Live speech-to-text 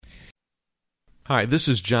Hi, this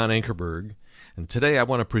is John Ankerberg, and today I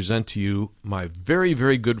want to present to you my very,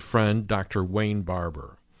 very good friend, Dr. Wayne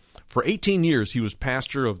Barber. For 18 years, he was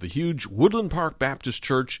pastor of the huge Woodland Park Baptist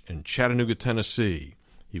Church in Chattanooga, Tennessee.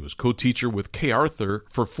 He was co-teacher with Kay Arthur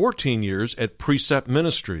for 14 years at Precept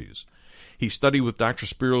Ministries. He studied with Dr.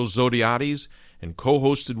 Spiros Zodhiates and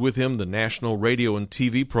co-hosted with him the national radio and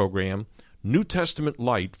TV program New Testament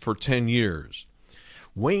Light for 10 years.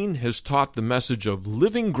 Wayne has taught the message of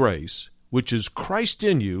living grace, which is Christ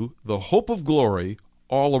in you, the hope of glory,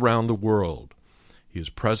 all around the world. He is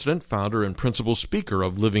president, founder, and principal speaker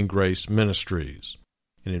of Living Grace Ministries.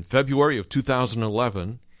 And in February of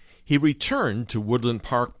 2011, he returned to Woodland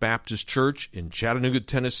Park Baptist Church in Chattanooga,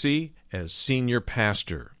 Tennessee, as senior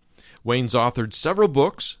pastor. Wayne's authored several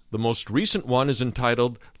books. The most recent one is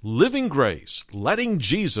entitled Living Grace, Letting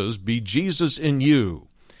Jesus Be Jesus in You.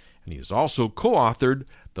 And he has also co-authored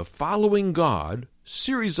The Following God,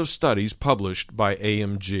 series of studies published by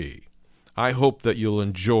AMG. I hope that you'll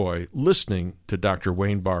enjoy listening to Dr.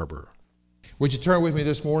 Wayne Barber. Would you turn with me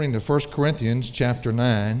this morning to 1 Corinthians chapter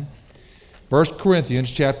 9? 1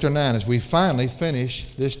 Corinthians chapter 9, as we finally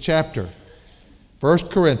finish this chapter. 1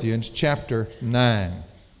 Corinthians chapter 9.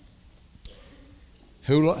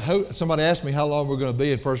 Somebody asked me how long we're going to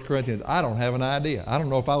be in 1 Corinthians. I don't have an idea. I don't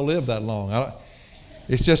know if I'll live that long.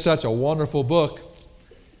 It's just such a wonderful book.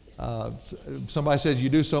 Somebody says you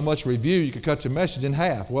do so much review, you could cut your message in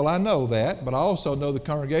half. Well, I know that, but I also know the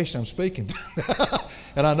congregation I'm speaking to.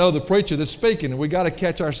 And I know the preacher that's speaking, and we got to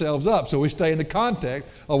catch ourselves up so we stay in the context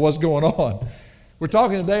of what's going on. We're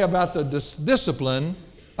talking today about the discipline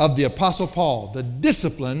of the Apostle Paul. The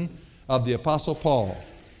discipline of the Apostle Paul.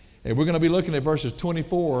 And we're going to be looking at verses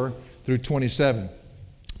 24 through 27.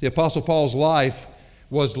 The Apostle Paul's life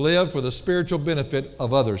was lived for the spiritual benefit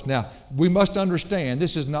of others. Now, we must understand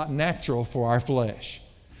this is not natural for our flesh.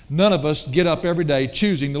 None of us get up every day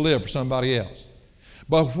choosing to live for somebody else.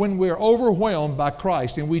 But when we're overwhelmed by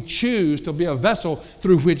Christ and we choose to be a vessel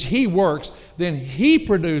through which He works, then He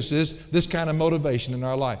produces this kind of motivation in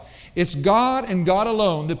our life. It's God and God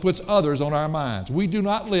alone that puts others on our minds. We do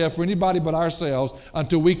not live for anybody but ourselves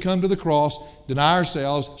until we come to the cross, deny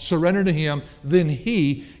ourselves, surrender to Him, then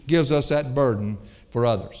He gives us that burden for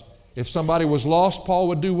others. If somebody was lost, Paul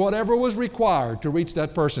would do whatever was required to reach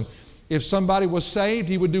that person. If somebody was saved,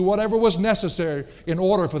 he would do whatever was necessary in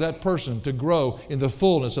order for that person to grow in the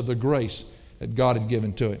fullness of the grace that God had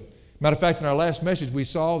given to him. Matter of fact, in our last message, we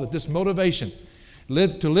saw that this motivation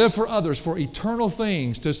to live for others, for eternal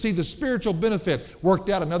things, to see the spiritual benefit worked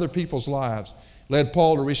out in other people's lives, led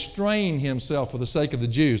Paul to restrain himself for the sake of the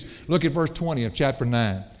Jews. Look at verse 20 of chapter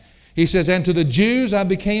 9. He says, "And to the Jews I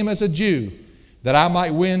became as a Jew, that I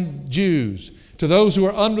might win Jews. To those who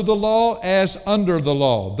are under the law, as under the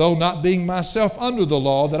law, though not being myself under the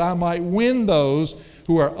law, that I might win those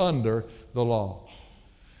who are under the law."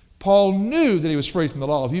 Paul knew that he was free from the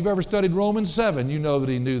law. If you've ever studied Romans 7, you know that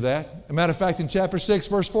he knew that. As a matter of fact, in chapter 6,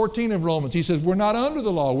 verse 14 of Romans, he says, we're not under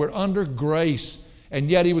the law, we're under grace. And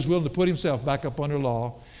yet he was willing to put himself back up under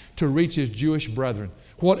law to reach his Jewish brethren.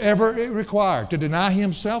 Whatever it required to deny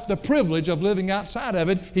himself the privilege of living outside of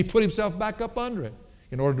it, he put himself back up under it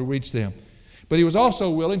in order to reach them. But he was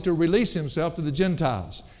also willing to release himself to the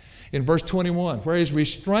Gentiles. In verse 21, where he's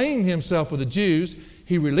restrained himself with the Jews,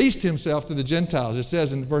 he released himself to the Gentiles. It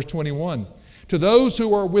says in verse 21, to those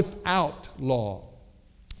who are without law.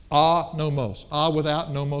 Nomos.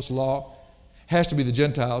 Without, nomos, law. Has to be the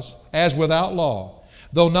Gentiles. As without law.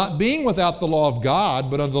 Though not being without the law of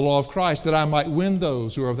God, but under the law of Christ, that I might win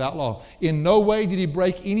those who are without law. In no way did he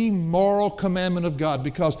break any moral commandment of God,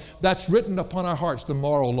 because that's written upon our hearts, the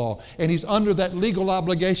moral law. And he's under that legal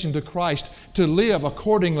obligation to Christ to live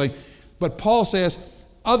accordingly. But Paul says,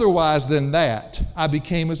 otherwise than that, I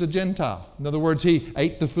became as a Gentile. In other words, he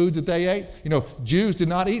ate the food that they ate. You know, Jews did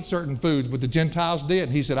not eat certain foods, but the Gentiles did.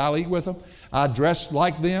 And he said, I'll eat with them. I dress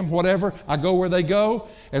like them, whatever. I go where they go,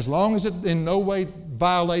 as long as it in no way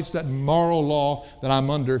violates that moral law that I'm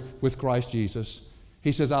under with Christ Jesus.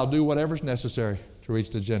 He says, I'll do whatever's necessary to reach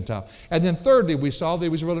the Gentile. And then thirdly, we saw that he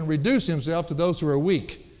was willing to reduce himself to those who are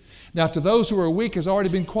weak. Now, to those who are weak has already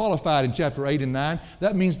been qualified in chapter 8 and 9.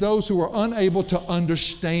 That means those who are unable to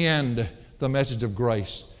understand the message of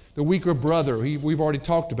grace. The weaker brother, we've already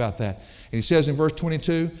talked about that. And he says in verse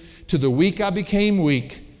 22, to the weak I became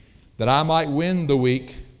weak, that I might win the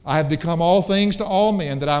weak. I have become all things to all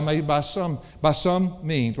men, that I may by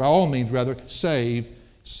all means, save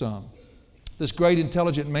some. This great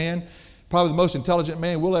intelligent man, probably the most intelligent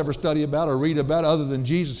man we'll ever study about or read about other than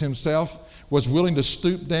Jesus himself, was willing to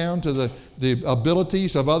stoop down to the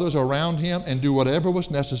abilities of others around him and do whatever was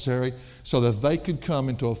necessary so that they could come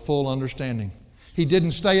into a full understanding. He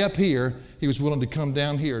didn't stay up here. He was willing to come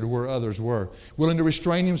down here to where others were. Willing to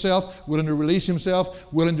restrain himself, willing to release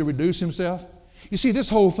himself, willing to reduce himself. You see, this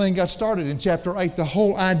whole thing got started in chapter 8. The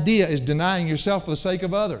whole idea is denying yourself for the sake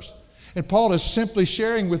of others. And Paul is simply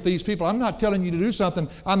sharing with these people, I'm not telling you to do something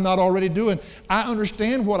I'm not already doing. I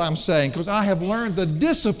understand what I'm saying because I have learned the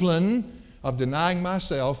discipline of denying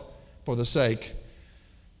myself for the sake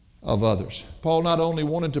of others. Paul not only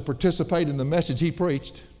wanted to participate in the message he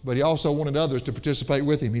preached, but he also wanted others to participate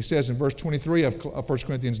with him. He says in verse 23 of 1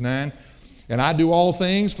 Corinthians 9, and I do all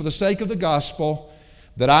things for the sake of the gospel,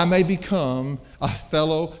 that I may become a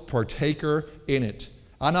fellow partaker in it.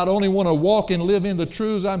 I not only want to walk and live in the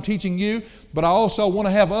truths I'm teaching you, but I also want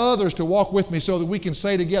to have others to walk with me so that we can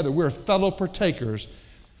say together, we're fellow partakers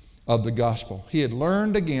of the gospel. He had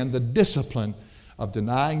learned again the discipline of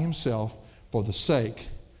denying himself for the sake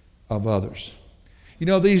of others. You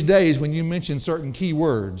know, these days when you mention certain key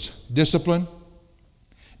words, discipline,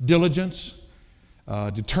 diligence,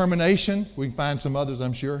 determination, we can find some others,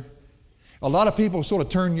 I'm sure. A lot of people sort of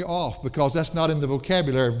turn you off because that's not in the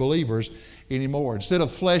vocabulary of believers anymore. Instead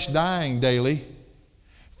of flesh dying daily,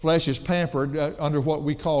 flesh is pampered under what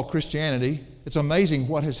we call Christianity. It's amazing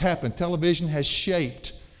what has happened. Television has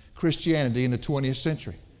shaped Christianity in the 20th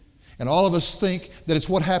century. And all of us think that it's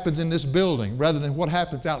what happens in this building rather than what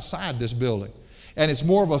happens outside this building. And it's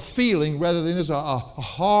more of a feeling rather than it's a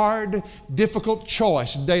hard, difficult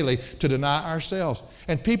choice daily to deny ourselves.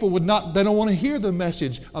 And people they don't want to hear the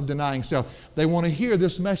message of denying self. They want to hear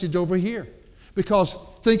this message over here. Because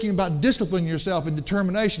thinking about disciplining yourself and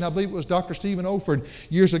determination, I believe it was Dr. Stephen Olford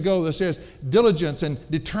years ago that says diligence and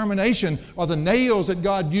determination are the nails that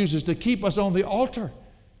God uses to keep us on the altar.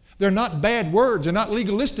 They're not bad words. They're not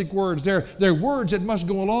legalistic words. They're words that must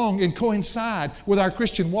go along and coincide with our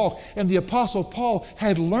Christian walk. And the Apostle Paul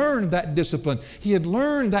had learned that discipline. He had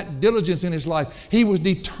learned that diligence in his life. He was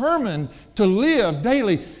determined to live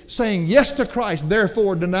daily saying yes to Christ,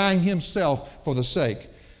 therefore denying himself for the sake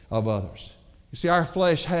of others. You see, our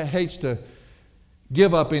flesh hates to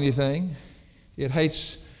give up anything. It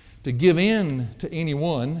hates to give in to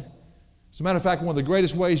anyone. As a matter of fact, one of the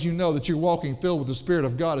greatest ways you know that you're walking filled with the Spirit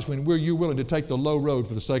of God is when you're willing to take the low road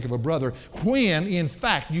for the sake of a brother, when, in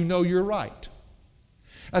fact, you know you're right.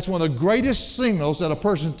 That's one of the greatest signals that a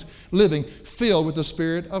person's living filled with the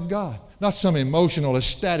Spirit of God. Not some emotional,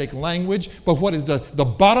 ecstatic language, but what is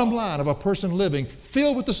the bottom line of a person living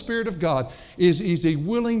filled with the Spirit of God is he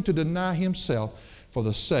willing to deny himself for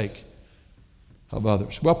the sake of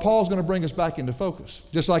others. Well, Paul's going to bring us back into focus,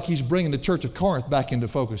 just like he's bringing the church of Corinth back into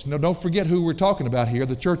focus. Now, don't forget who we're talking about here.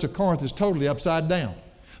 The church of Corinth is totally upside down.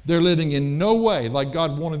 They're living in no way like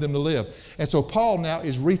God wanted them to live. And so Paul now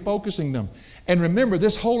is refocusing them. And remember,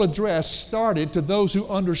 this whole address started to those who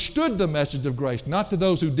understood the message of grace, not to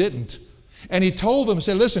those who didn't. And he told them,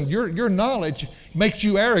 said, listen, your knowledge makes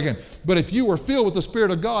you arrogant. But if you were filled with the Spirit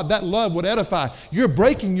of God, that love would edify. You're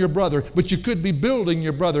breaking your brother, but you could be building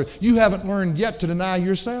your brother. You haven't learned yet to deny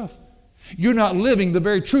yourself. You're not living the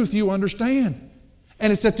very truth you understand.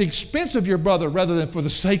 And it's at the expense of your brother rather than for the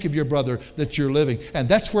sake of your brother that you're living. And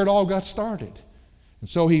that's where it all got started. And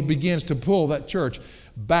so he begins to pull that church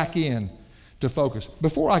back in to focus.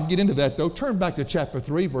 Before I get into that, though, turn back to chapter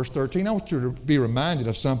 3, verse 13. I want you to be reminded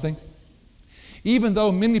of something. Even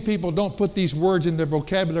though many people don't put these words in their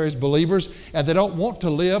vocabulary as believers and they don't want to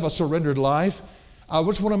live a surrendered life, I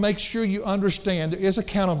just want to make sure you understand there is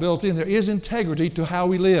accountability and there is integrity to how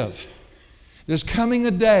we live. There's coming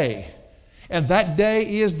a day, and that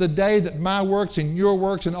day is the day that my works and your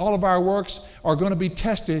works and all of our works are going to be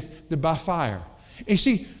tested by fire. You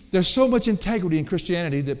see, there's so much integrity in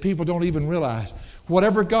Christianity that people don't even realize.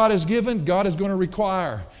 Whatever God has given, God is going to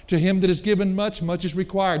require. To him that is given much, much is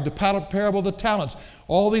required. The parable of the talents,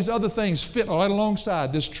 all these other things fit right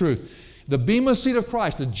alongside this truth. The bema seat of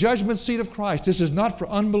Christ, the judgment seat of Christ, this is not for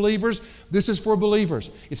unbelievers, this is for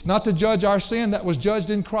believers. It's not to judge our sin that was judged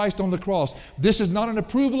in Christ on the cross. This is not an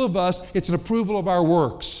approval of us, it's an approval of our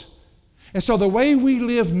works. And so the way we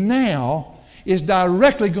live now is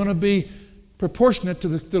directly going to be proportionate to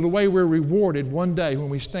the way we're rewarded one day when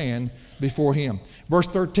we stand before him. Verse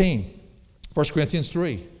 13, 1 Corinthians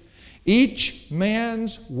 3. Each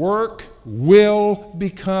man's work will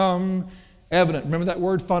become evident. Remember that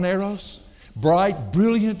word phaneros? Bright,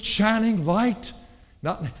 brilliant, shining light.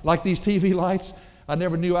 Not like these TV lights. I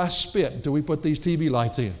never knew I spit until we put these TV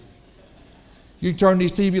lights in. You can turn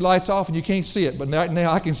these TV lights off and you can't see it, but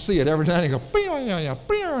now I can see it every night. And go,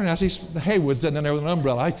 and I see Haywood sitting in there with an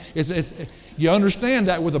umbrella. You understand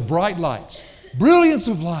that with the bright lights. Brilliance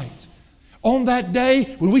of light. On that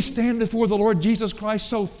day, when we stand before the Lord Jesus Christ,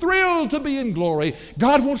 so thrilled to be in glory,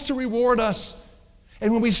 God wants to reward us.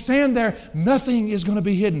 And when we stand there, nothing is going to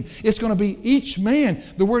be hidden. It's going to be each man.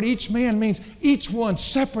 The word each man means each one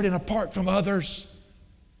separate and apart from others.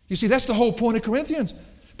 You see, that's the whole point of Corinthians.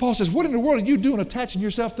 Paul says, what in the world are you doing attaching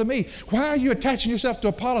yourself to me? Why are you attaching yourself to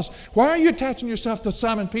Apollos? Why are you attaching yourself to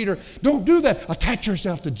Simon Peter? Don't do that. Attach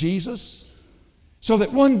yourself to Jesus. So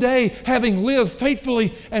that one day, having lived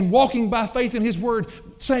faithfully and walking by faith in His Word,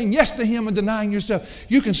 saying yes to Him and denying yourself,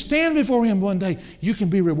 you can stand before Him one day. You can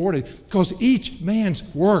be rewarded because each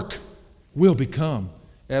man's work will become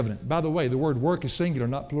evident. By the way, the word work is singular,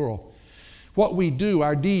 not plural. What we do,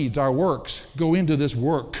 our deeds, our works, go into this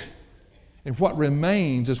work. And what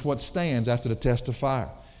remains is what stands after the test of fire.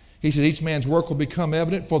 He said each man's work will become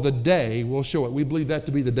evident, for the day will show it. We believe that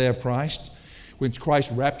to be the day of Christ, when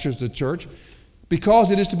Christ raptures the church,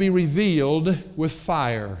 because it is to be revealed with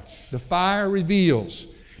fire. The fire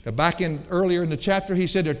reveals. Now earlier in the chapter, he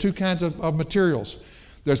said there are two kinds of materials.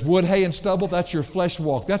 There's wood, hay, and stubble. That's your flesh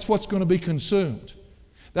walk. That's what's going to be consumed.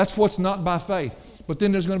 That's what's not by faith. But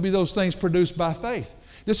then there's going to be those things produced by faith.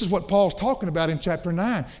 This is what Paul's talking about in chapter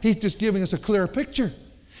 9. He's just giving us a clear picture.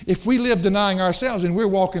 If we live denying ourselves and we're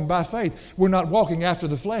walking by faith, we're not walking after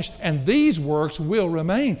the flesh. And these works will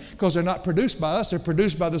remain because they're not produced by us. They're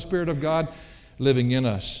produced by the Spirit of God living in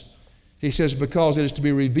us. He says, because it is to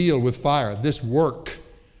be revealed with fire, this work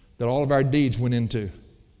that all of our deeds went into.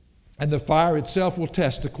 And the fire itself will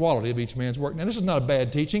test the quality of each man's work. Now, this is not a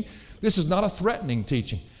bad teaching. This is not a threatening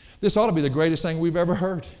teaching. This ought to be the greatest thing we've ever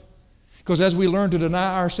heard. Because as we learn to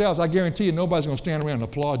deny ourselves, I guarantee you nobody's going to stand around and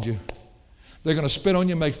applaud you. They're going to spit on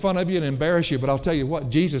you, make fun of you, and embarrass you. But I'll tell you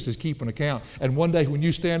what, Jesus is keeping account. And one day when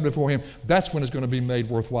you stand before Him, that's when it's going to be made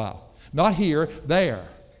worthwhile. Not here, there.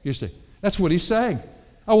 You see, that's what He's saying.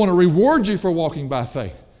 I want to reward you for walking by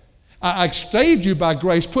faith. I saved you by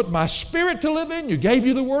grace, put my Spirit to live in you, gave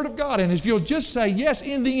you the Word of God. And if you'll just say yes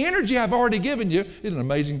in the energy I've already given you, isn't it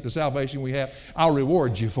amazing the salvation we have? I'll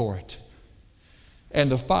reward you for it. And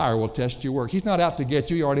the fire will test your work. He's not out to get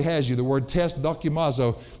you. He already has you. The word test,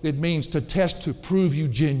 dokimazo, it means to test to prove you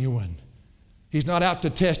genuine. He's not out to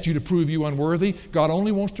test you to prove you unworthy. God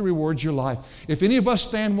only wants to reward your life. If any of us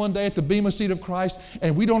stand one day at the bema seat of Christ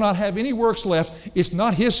and we do not have any works left, it's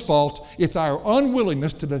not His fault. It's our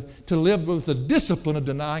unwillingness to live with the discipline of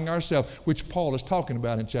denying ourselves, which Paul is talking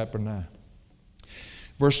about in chapter 9.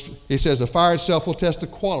 He says, the fire itself will test the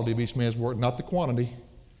quality of each man's work, not the quantity.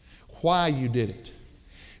 Why you did it.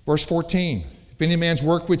 Verse 14, if any man's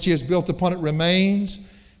work which he has built upon it remains,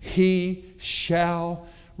 he shall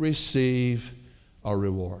receive a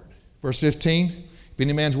reward. Verse 15, if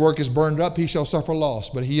any man's work is burned up, he shall suffer loss,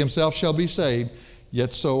 but he himself shall be saved,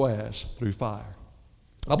 yet so as through fire.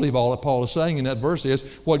 I believe all that Paul is saying in that verse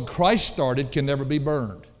is what Christ started can never be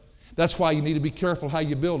burned. That's why you need to be careful how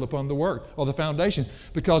you build upon the work or the foundation,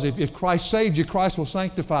 because if Christ saved you, Christ will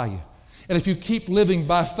sanctify you. And if you keep living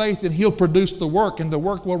by faith, then He'll produce the work, and the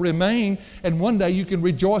work will remain. And one day you can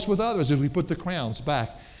rejoice with others as we put the crowns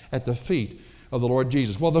back at the feet of the Lord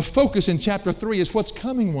Jesus. Well, the focus in chapter 3 is what's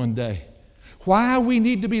coming one day. Why we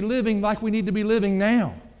need to be living like we need to be living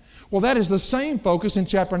now. Well, that is the same focus in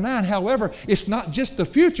chapter 9. However, it's not just the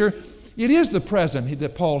future. It is the present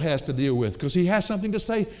that Paul has to deal with, because he has something to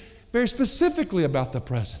say very specifically about the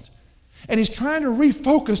present. And he's trying to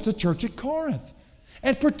refocus the church at Corinth.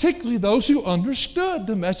 And particularly those who understood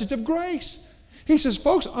the message of grace. He says,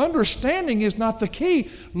 folks, understanding is not the key.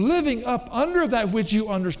 Living up under that which you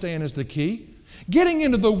understand is the key. Getting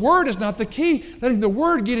into the Word is not the key. Letting the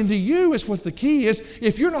Word get into you is what the key is.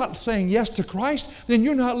 If you're not saying yes to Christ, then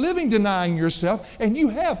you're not living denying yourself, and you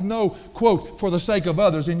have no, quote, for the sake of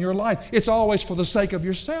others in your life. It's always for the sake of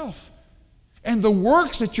yourself. And the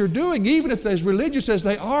works that you're doing, even if they're as religious as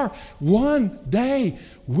they are, one day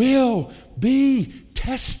will be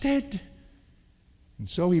tested. And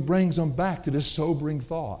so he brings them back to this sobering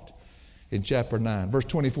thought in chapter 9. Verse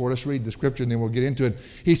 24, let's read the scripture and then we'll get into it.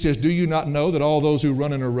 He says, do you not know that all those who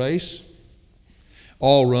run in a race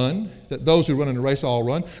all run, that those who run in a race all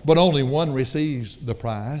run, but only one receives the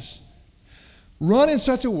prize? Run in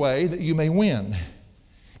such a way that you may win.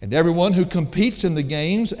 And everyone who competes in the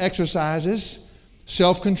games exercises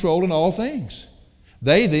self-control in all things.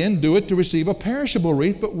 They then do it to receive a perishable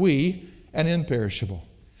wreath, but we an imperishable.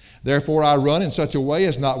 Therefore I run in such a way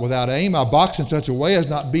as not without aim. I box in such a way as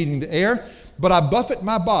not beating the air, but I buffet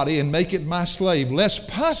my body and make it my slave, lest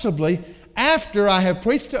possibly after I have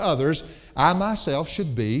preached to others, I myself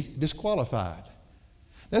should be disqualified.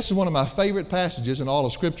 This is one of my favorite passages in all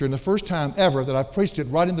of Scripture, and the first time ever that I preached it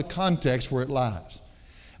right in the context where it lies.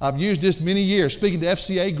 I've used this many years, speaking to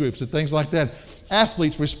FCA groups and things like that.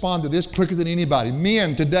 Athletes respond to this quicker than anybody.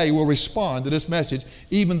 Men today will respond to this message,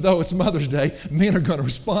 even though it's Mother's Day. Men are going to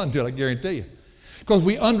respond to it, I guarantee you. Because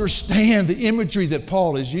we understand the imagery that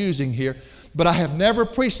Paul is using here, but I have never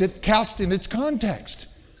preached it couched in its context.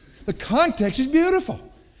 The context is beautiful.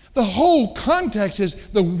 The whole context is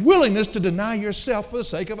the willingness to deny yourself for the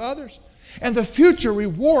sake of others and the future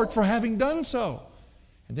reward for having done so.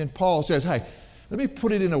 And then Paul says, hey, let me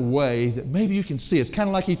put it in a way that maybe you can see. It's kind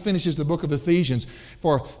of like he finishes the book of Ephesians.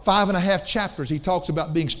 For 5.5 chapters, he talks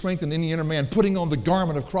about being strengthened in the inner man, putting on the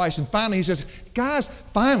garment of Christ. And finally, he says, guys,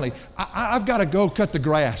 finally, I've got to go cut the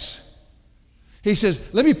grass. He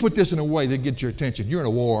says, let me put this in a way that gets your attention. You're in a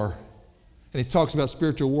war. And he talks about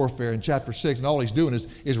spiritual warfare in chapter 6, and all he's doing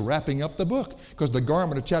is wrapping up the book, because the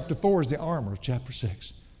garment of chapter 4 is the armor of chapter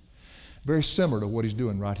 6. Very similar to what he's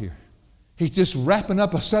doing right here. He's just wrapping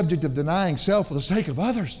up a subject of denying self for the sake of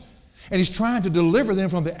others. And he's trying to deliver them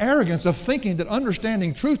from the arrogance of thinking that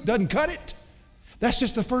understanding truth doesn't cut it. That's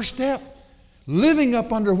just the first step. Living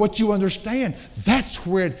up under what you understand, that's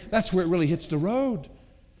where it really hits the road.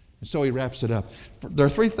 And so he wraps it up. There are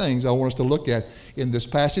 3 things I want us to look at in this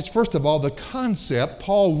passage. First of all, the concept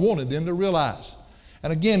Paul wanted them to realize.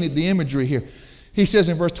 And again, the imagery here. He says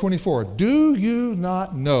in verse 24, do you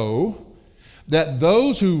not know that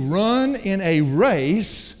those who run in a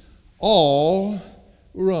race all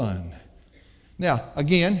run? Now,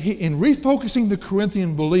 again, in refocusing the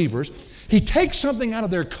Corinthian believers, he takes something out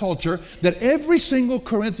of their culture that every single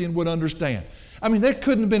Corinthian would understand. I mean, there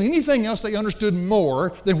couldn't have been anything else they understood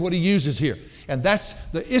more than what he uses here. And that's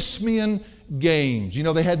the Isthmian Games. You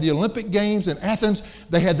know, they had the Olympic Games in Athens.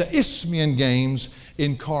 They had the Isthmian Games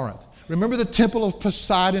in Corinth. Remember the temple of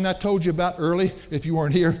Poseidon I told you about early? If you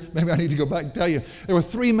weren't here, maybe I need to go back and tell you. There were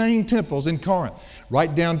 3 main temples in Corinth.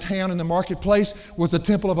 Right downtown in the marketplace was the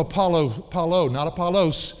temple of Apollo, not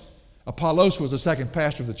Apollos. Apollos was the second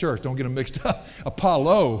pastor of the church. Don't get them mixed up.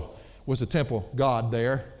 Apollo was the temple god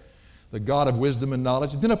there, the god of wisdom and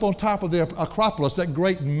knowledge. And then up on top of the Acropolis, that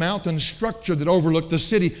great mountain structure that overlooked the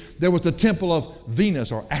city, there was the temple of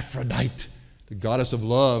Venus, or Aphrodite, the goddess of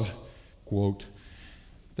love, quote.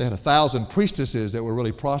 They had 1,000 priestesses that were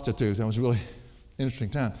really prostitutes. That was a really interesting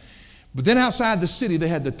time. But then outside the city, they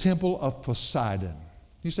had the temple of Poseidon.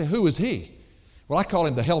 You say, who is he? Well, I call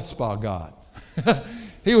him the health spa god.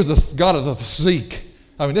 He was the god of the physique.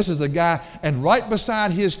 I mean, this is the guy. And right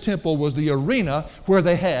beside his temple was the arena where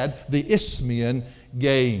they had the Isthmian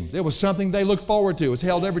Games. It was something they looked forward to. It was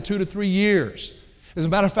held every 2 to 3 years. As a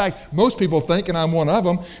matter of fact, most people think, and I'm one of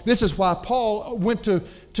them, this is why Paul went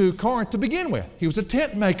to Corinth to begin with. He was a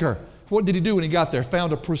tent maker. What did he do when he got there?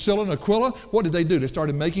 Found a Priscilla and Aquila. What did they do? They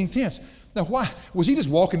started making tents. Now, why? Was he just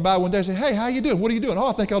walking by one day and say, hey, how you doing? What are you doing? Oh,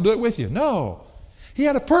 I think I'll do it with you. No. He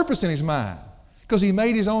had a purpose in his mind because he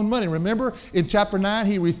made his own money. Remember, in chapter 9,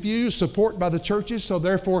 he refused support by the churches, so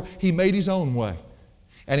therefore he made his own way.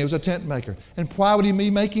 And he was a tent maker. And why would he be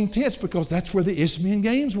making tents? Because that's where the Isthmian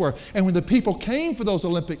Games were. And when the people came for those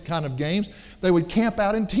Olympic kind of games, they would camp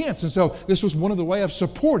out in tents. And so this was one of the way of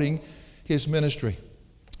supporting his ministry.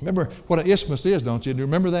 Remember what an isthmus is, don't you? Do you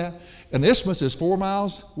remember that? An isthmus is 4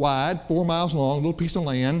 miles wide, 4 miles long, a little piece of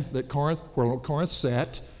land where Corinth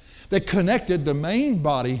sat, that connected the main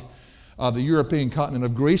body of the European continent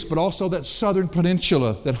of Greece, but also that southern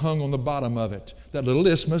peninsula that hung on the bottom of it. That little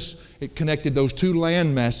isthmus, it connected those 2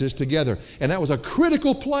 land masses together. And that was a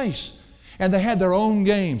critical place. And they had their own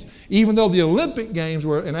games. Even though the Olympic Games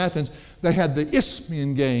were in Athens, they had the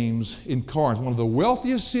Isthmian Games in Corinth, one of the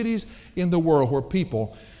wealthiest cities in the world where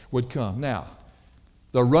people would come. Now,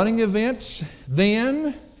 the running events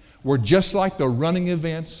then were just like the running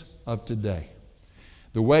events of today.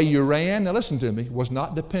 The way you ran, now listen to me, was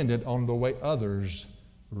not dependent on the way others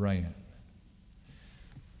ran.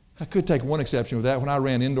 I could take one exception with that. When I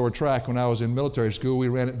ran indoor track when I was in military school, we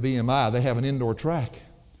ran at VMI. They have an indoor track.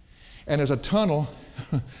 And there's a tunnel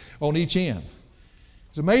on each end.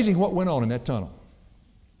 It's amazing what went on in that tunnel.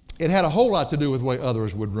 It had a whole lot to do with the way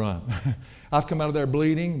others would run. I've come out of there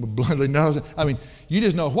bleeding, with bloody nose. I mean, you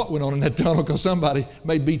just know what went on in that tunnel because somebody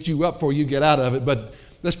may beat you up before you get out of it, but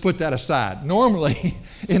let's put that aside. Normally,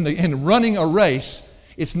 in running a race,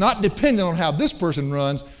 it's not dependent on how this person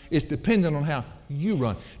runs, it's dependent on how you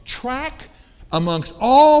run. Track, amongst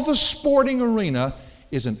all the sporting arena,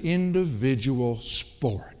 is an individual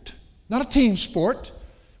sport, not a team sport.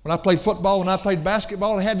 When I played football, when I played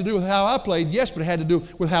basketball, it had to do with how I played, yes, but it had to do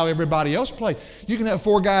with how everybody else played. You can have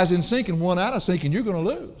 4 guys in sync and 1 out of sync, and you're going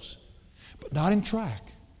to lose. But not in track.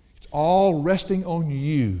 It's all resting on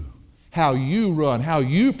you. how you run, how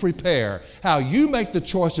you prepare, how you make the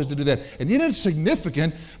choices to do that. And isn't it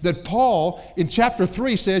significant that Paul in chapter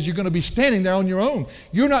 3 says you're going to be standing there on your own.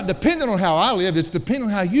 You're not dependent on how I live, it's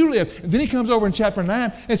dependent on how you live. And then he comes over in chapter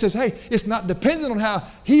 9 and says, hey, it's not dependent on how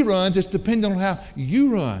he runs, it's dependent on how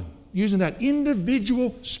you run, using that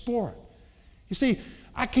individual sport. You see,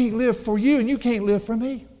 I can't live for you and you can't live for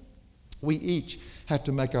me. We each have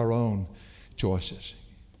to make our own choices.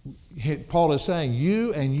 Paul is saying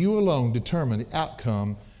you and you alone determine the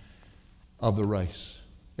outcome of the race.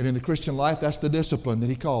 And in the Christian life, that's the discipline that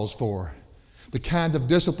he calls for. The kind of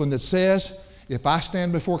discipline that says, if I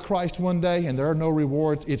stand before Christ one day and there are no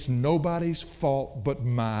rewards, it's nobody's fault but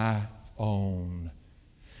my own.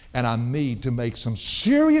 And I need to make some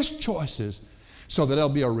serious choices so that there'll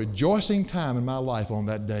be a rejoicing time in my life on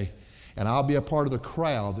that day. And I'll be a part of the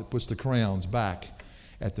crowd that puts the crowns back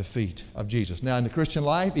at the feet of Jesus. Now, in the Christian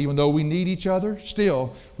life, even though we need each other,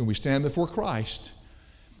 still, when we stand before Christ,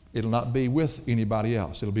 it'll not be with anybody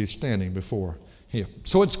else. It'll be standing before Him.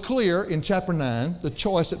 So it's clear in chapter 9 the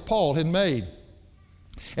choice that Paul had made.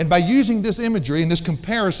 And by using this imagery and this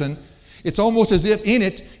comparison, it's almost as if in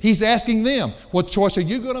it he's asking them, what choice are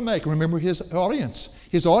you going to make? Remember his audience.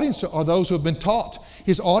 His audience are those who have been taught.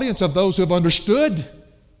 His audience are those who have understood.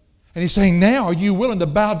 And he's saying, now are you willing to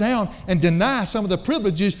bow down and deny some of the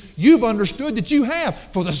privileges you've understood that you have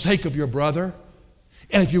for the sake of your brother?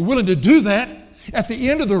 And if you're willing to do that, at the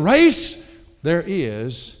end of the race, there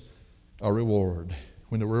is a reward.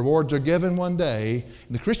 When the rewards are given one day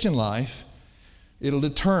in the Christian life, it'll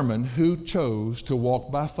determine who chose to walk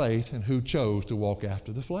by faith and who chose to walk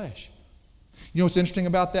after the flesh. You know what's interesting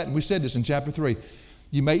about that? And we said this in chapter 3.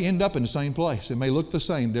 You may end up in the same place. It may look the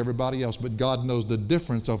same to everybody else, but God knows the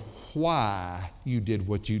difference of why you did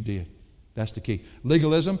what you did. That's the key.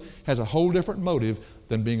 Legalism has a whole different motive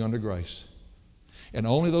than being under grace. And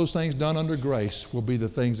only those things done under grace will be the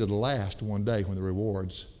things that will last one day when the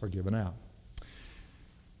rewards are given out.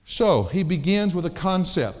 So he begins with a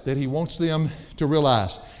concept that he wants them to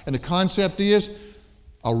realize. And the concept is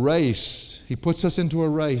a race. He puts us into a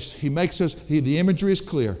race. He makes us, the imagery is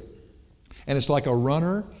clear. And it's like a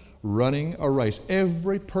runner running a race.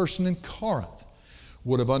 Every person in Corinth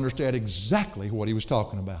would have understood exactly what he was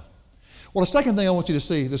talking about. Well, the second thing I want you to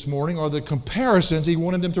see this morning are the comparisons he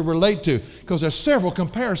wanted them to relate to, because there's several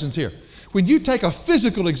comparisons here. When you take a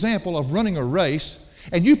physical example of running a race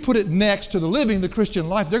and you put it next to the living the Christian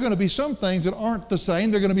life, there are going to be some things that aren't the same.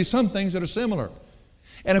 There are going to be some things that are similar.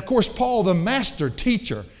 And of course, Paul, the master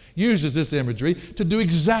teacher, uses this imagery to do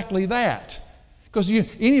exactly that. Because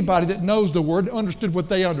anybody that knows the Word, understood what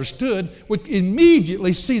they understood, would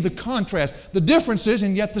immediately see the contrast, the differences,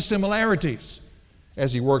 and yet the similarities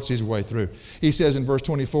as he works his way through. He says in verse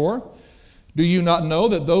 24, do you not know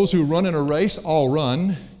that those who run in a race all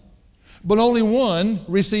run, but only one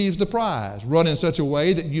receives the prize? Run in such a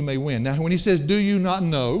way that you may win. Now, when he says, do you not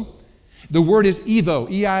know, the word is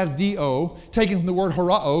eido, E-I-D-O, taken from the word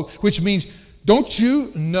horao, which means, don't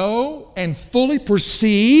you know and fully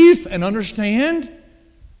perceive and understand?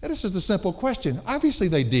 Now, this is the simple question. Obviously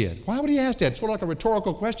they did. Why would he ask that? It's sort of like a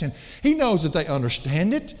rhetorical question. He knows that they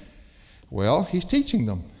understand it. Well, he's teaching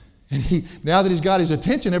them. And now that he's got his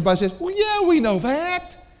attention, everybody says, well, yeah, we know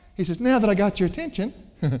that. He says, now that I got your attention,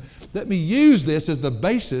 let me use this as the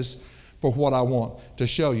basis for what I want to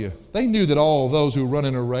show you. They knew that all those who run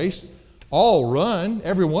in a race all run.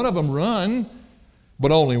 Every one of them run.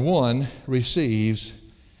 But only one receives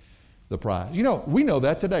the prize. You know, we know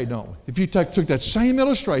that today, don't we? If you took that same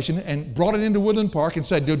illustration and brought it into Woodland Park and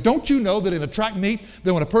said, don't you know that in a track meet,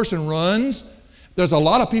 that when a person runs, there's a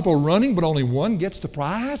lot of people running, but only one gets the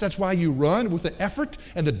prize? That's why you run with the effort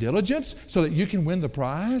and the diligence so that you can win the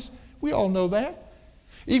prize. We all know that.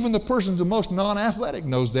 Even the person the most non-athletic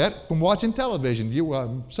knows that from watching television.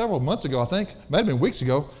 Several months ago, I think, might have been weeks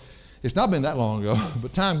ago. It's not been that long ago,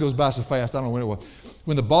 but time goes by so fast, I don't know when it was.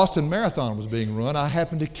 When the Boston Marathon was being run, I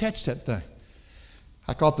happened to catch that thing.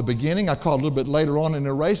 I caught the beginning, I caught a little bit later on in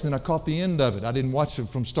the race, and then I caught the end of it. I didn't watch it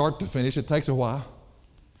from start to finish. It takes a while.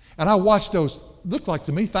 And I watched those, looked like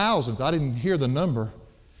to me thousands. I didn't hear the number.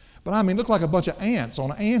 But I mean, looked like a bunch of ants on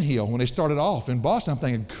an anthill when they started off in Boston. I'm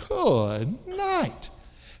thinking, good night.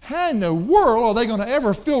 How in the world are they going to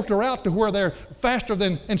ever filter out to where they're faster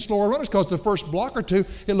than and slower runners? Because the first block or two,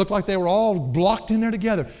 it looked like they were all blocked in there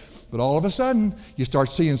together. But all of a sudden, you start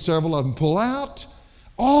seeing several of them pull out.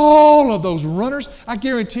 All of those runners, I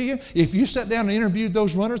guarantee you, if you sat down and interviewed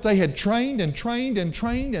those runners, they had trained and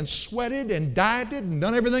sweated and dieted and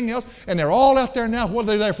done everything else, and they're all out there now. What are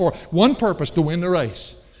they there for? One purpose, to win the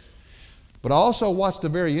race. But I also watched the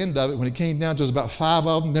very end of it when it came down to about 5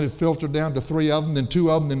 of them, then it filtered down to 3 of them, then 2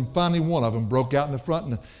 of them, then finally 1 of them broke out in the front,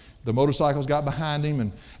 and the motorcycles got behind him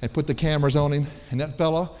and put the cameras on him, and that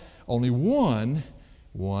fella, only 1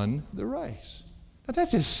 won the race. Now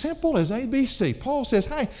that's as simple as ABC. Paul says,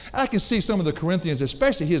 hey, I can see some of the Corinthians,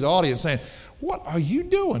 especially his audience, saying, what are you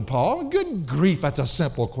doing, Paul? Good grief, that's a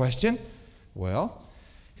simple question. Well,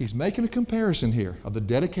 he's making a comparison here of the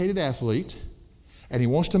dedicated athlete, and he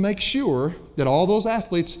wants to make sure that all those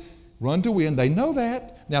athletes run to win. They know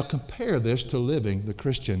that. Now compare this to living the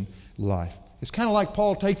Christian life. It's kind of like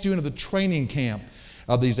Paul takes you into the training camp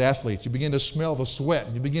of these athletes. You begin to smell the sweat.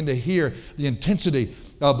 You begin to hear the intensity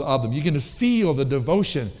of them. You begin to feel the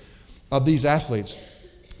devotion of these athletes.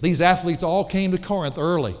 These athletes all came to Corinth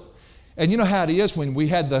early. And you know how it is when we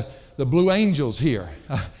had the Blue Angels here.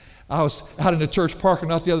 I was out in the church parking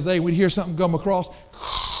lot the other day. We'd hear something come across.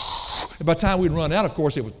 And by the time we'd run out, of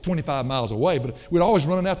course, it was 25 miles away, but we'd always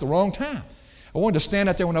run out the wrong time. I wanted to stand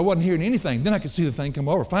out there when I wasn't hearing anything. Then I could see the thing come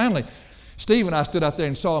over. Finally, Steve and I stood out there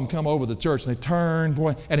and saw them come over the church, and they turned,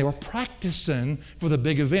 boy, and they were practicing for the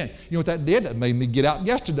big event. You know what that did? That made me get out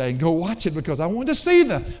yesterday and go watch it because I wanted to see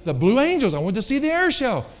the Blue Angels. I wanted to see the air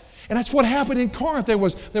show. And that's what happened in Corinth. There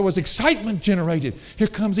was excitement generated. Here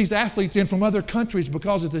comes these athletes in from other countries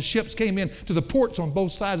because as the ships came in to the ports on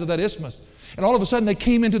both sides of that isthmus. And all of a sudden they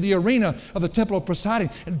came into the arena of the Temple of Poseidon.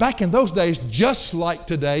 And back in those days, just like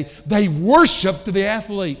today, they worshiped the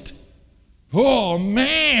athlete. Oh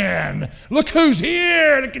man, look who's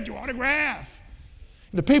here to get your autograph.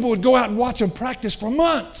 And the people would go out and watch them practice for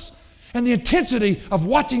months. And the intensity of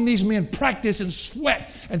watching these men practice and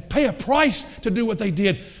sweat and pay a price to do what they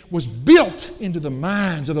did was built into the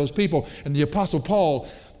minds of those people. And the Apostle Paul,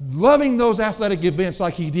 loving those athletic events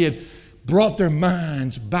like he did, brought their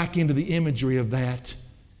minds back into the imagery of that.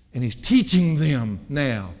 And he's teaching them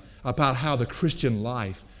now about how the Christian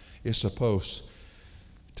life is supposed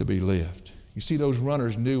to be lived. You see, those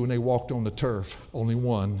runners knew when they walked on the turf, only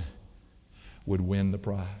one would win the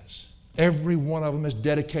prize. Every one of them as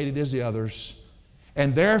dedicated as the others,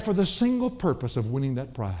 and there for the single purpose of winning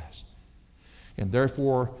that prize. And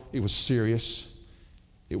therefore, it was serious,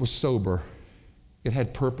 it was sober, it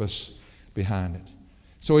had purpose behind it.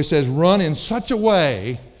 So he says, run in such a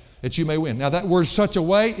way that you may win. Now that word such a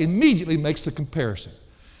way immediately makes the comparison.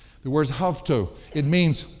 The word havto, it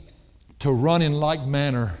means to run in like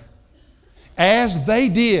manner. As they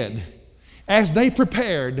did, as they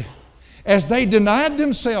prepared, as they denied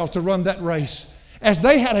themselves to run that race, as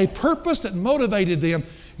they had a purpose that motivated them,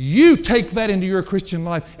 you take that into your Christian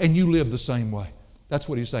life and you live the same way. That's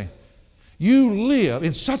what he's saying. You live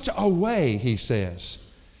in such a way, he says,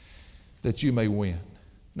 that you may win.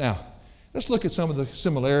 Now, let's look at some of the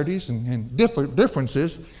similarities and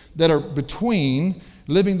differences that are between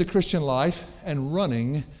living the Christian life and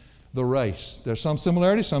running the race. There's some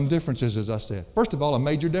similarities, some differences, as I said. First of all, a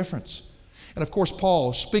major difference. And of course,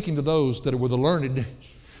 Paul, speaking to those that were the learned,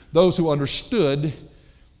 those who understood,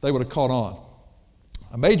 they would have caught on.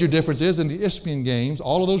 A major difference is in the Isthmian Games,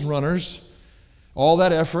 all of those runners, all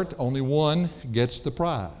that effort, only one gets the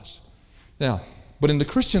prize. Now, but in the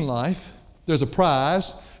Christian life, there's a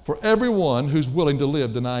prize for everyone who's willing to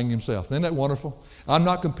live denying himself. Isn't that wonderful? I'm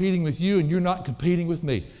not competing with you and you're not competing with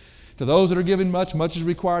me. To those that are given much, much is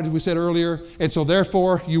required, as we said earlier. And so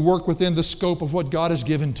therefore, you work within the scope of what God has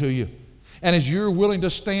given to you. And as you're willing to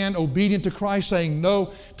stand obedient to Christ, saying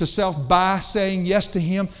no to self by saying yes to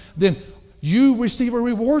Him, then you receive a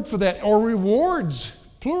reward for that, or rewards,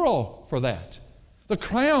 plural, for that. The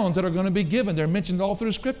crowns that are going to be given, they're mentioned all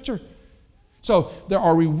through Scripture. So there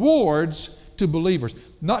are rewards to believers.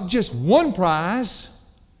 Not just one prize,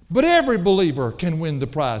 but every believer can win the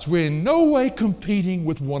prize. We're in no way competing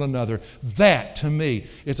with one another. That, to me,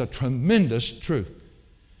 is a tremendous truth.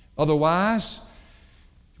 Otherwise,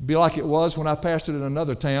 it'd be like it was when I pastored in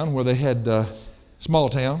another town where they had small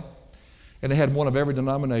town, and they had one of every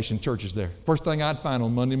denomination churches there. First thing I'd find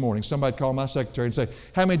on Monday morning, somebody'd call my secretary and say,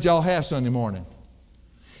 how many did y'all have Sunday morning?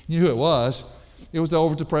 You knew who it was. It was the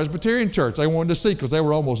Overton Presbyterian Church. They wanted to see because they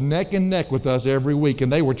were almost neck and neck with us every week,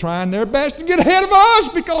 and they were trying their best to get ahead of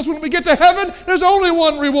us, because when we get to heaven, there's only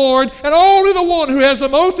one reward, and only the one who has the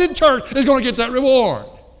most in church is going to get that reward.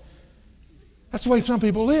 That's the way some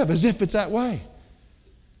people live, as if it's that way.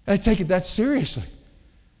 They take it that seriously.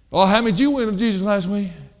 Oh, how many did you win in Jesus last week?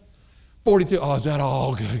 42. Oh, is that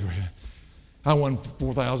all good? I won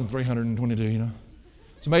 4,322, you know.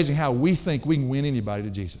 It's amazing how we think we can win anybody to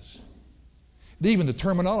Jesus. Even the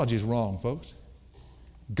terminology is wrong, folks.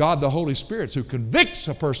 God the Holy Spirit who convicts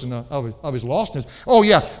a person of his lostness. Oh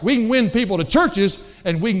yeah, we can win people to churches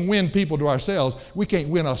and we can win people to ourselves. We can't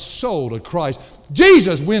win a soul to Christ.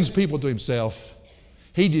 Jesus wins people to himself.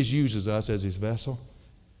 He just uses us as his vessel.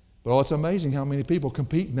 But it's amazing how many people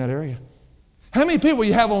compete in that area. How many people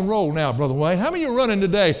you have on roll now, Brother Wayne? How many are running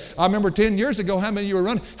today? I remember 10 years ago how many you were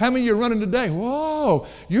running. How many are running today? Whoa,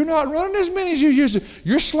 you're not running as many as you used to.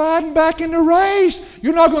 You're sliding back in the race.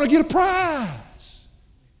 You're not going to get a prize.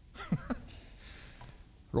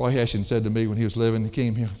 Roy Hession said to me when he was living, he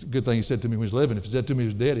came here, good thing he said to me when he was living. If he said to me he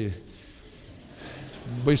was dead,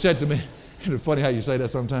 but he said to me, it's funny how you say that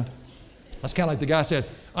sometimes. That's kind of like the guy said,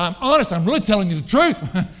 I'm honest, I'm really telling you the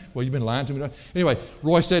truth. Well, you've been lying to me. Anyway,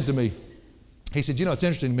 Roy said to me, he said, it's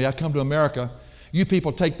interesting to me. I come to America. You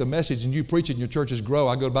people take the message and you preach it and your churches grow.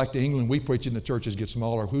 I go back to England. We preach it and the churches get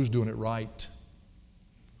smaller. Who's doing it right?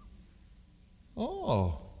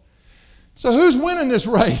 Oh. So who's winning this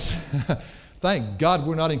race? Thank God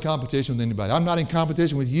we're not in competition with anybody. I'm not in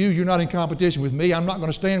competition with you. You're not in competition with me. I'm not going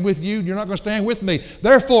to stand with you. You're not going to stand with me.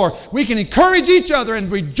 Therefore, we can encourage each other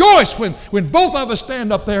and rejoice when both of us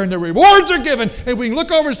stand up there and the rewards are given and we can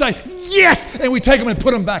look over and say, yes, and we take them and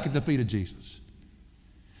put them back at the feet of Jesus.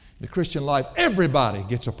 In the Christian life, everybody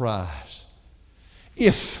gets a prize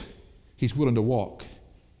if he's willing to walk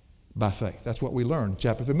by faith. That's what we learn in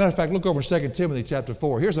chapter 3. Matter of fact, look over 2 Timothy chapter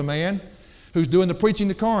 4. Here's a man who's doing the preaching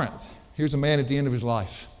to Corinth. Here's a man at the end of his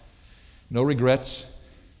life. No regrets.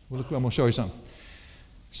 Well, look, I'm going to show you something.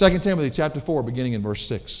 2 Timothy chapter 4, beginning in verse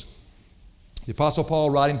 6. The Apostle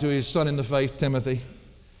Paul writing to his son in the faith, Timothy.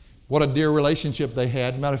 What a dear relationship they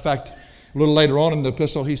had. Matter of fact, a little later on in the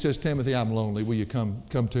epistle, he says, Timothy, I'm lonely. Will you come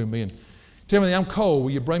to me? And Timothy, I'm cold.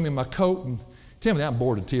 Will you bring me my coat? And Timothy, I'm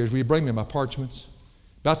bored of tears. Will you bring me my parchments?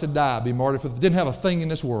 About to die, be martyred for didn't have a thing in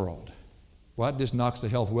this world. Well, that just knocks the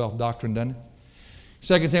health wealth doctrine, doesn't it?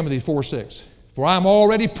 2 Timothy 4:6. For I am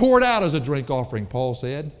already poured out as a drink offering, Paul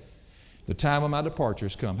said. The time of my departure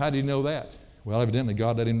has come. How did he know that? Well, evidently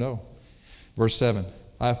God let him know. Verse 7.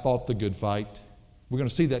 I have fought the good fight. We're going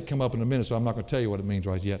to see that come up in a minute, so I'm not going to tell you what it means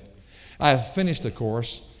right yet. I have finished the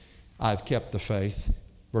course. I have kept the faith.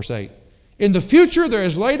 Verse 8. In the future there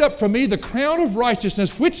is laid up for me the crown of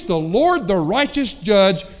righteousness, which the Lord, the righteous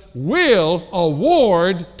judge, will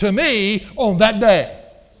award to me on that day.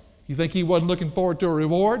 You think he wasn't looking forward to a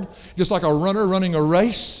reward? Just like a runner running a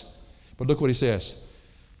race? But look what he says.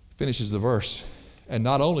 Finishes the verse. And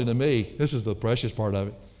not only to me, this is the precious part of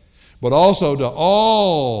it, but also to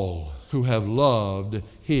all who have loved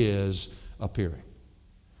his appearing.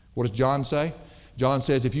 What does John say? John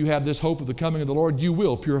says, if you have this hope of the coming of the Lord, you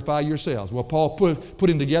will purify yourselves. Well, Paul put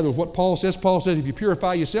in together with what Paul says. Paul says, if you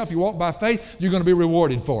purify yourself, you walk by faith, you're going to be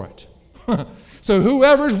rewarded for it. So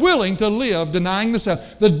whoever is willing to live denying the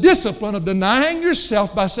self, the discipline of denying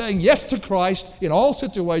yourself by saying yes to Christ in all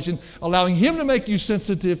situations, allowing him to make you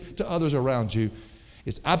sensitive to others around you,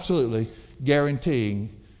 it's absolutely guaranteeing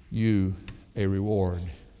you a reward.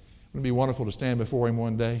 Wouldn't it be wonderful to stand before him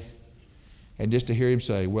one day and just to hear him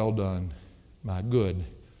say, well done, my good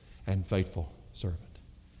and faithful servant.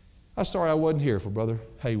 I'm sorry I wasn't here for Brother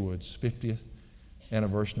Haywood's 50th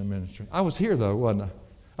anniversary of ministry. I was here though, wasn't I?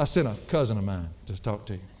 I sent a cousin of mine to talk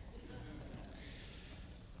to you.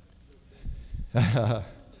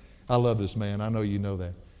 I love this man. I know you know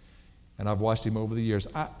that. And I've watched him over the years.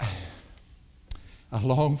 I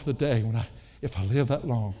long for the day when if I live that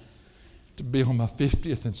long, to be on my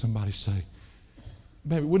 50th and somebody say,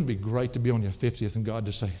 man, it wouldn't be great to be on your 50th and God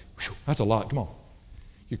just say, that's a lot, come on.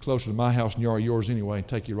 You're closer to my house than you are yours anyway, and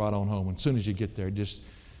take you right on home. And as soon as you get there, just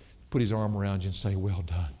put his arm around you and say, well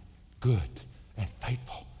done, good and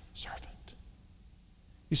faithful servant.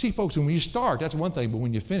 You see, folks, when you start, that's one thing, but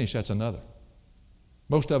when you finish, that's another.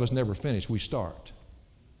 Most of us never finish, we start.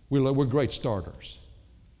 We're great starters.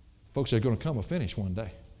 Folks, they're going to come a finish one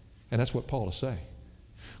day. And that's what Paul is saying.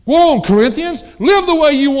 Go on, Corinthians, live the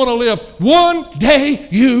way you want to live. One day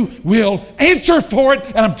you will answer for it,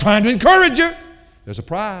 and I'm trying to encourage you. There's a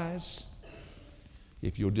prize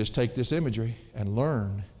if you'll just take this imagery and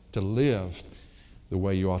learn to live the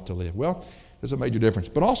way you ought to live. Well, there's a major difference,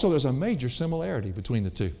 but also there's a major similarity between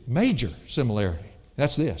the two. Major similarity.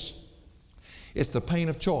 That's this. It's the pain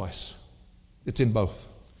of choice. It's in both.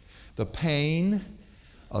 The pain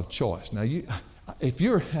of choice. Now, I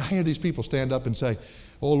hear these people stand up and say,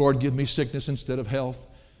 oh, Lord, give me sickness instead of health,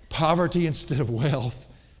 poverty instead of wealth.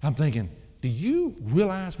 I'm thinking, do you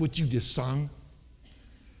realize what you just sung?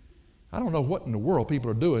 I don't know what in the world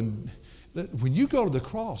people are doing. When you go to the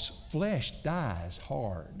cross, flesh dies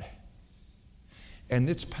hard. And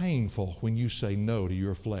it's painful when you say no to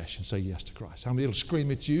your flesh and say yes to Christ. I mean, it'll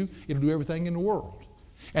scream at you. It'll do everything in the world.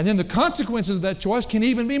 And then the consequences of that choice can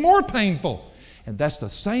even be more painful. And that's the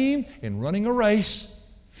same in running a race.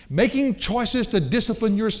 Making choices to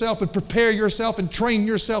discipline yourself and prepare yourself and train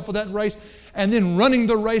yourself for that race, and then running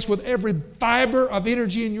the race with every fiber of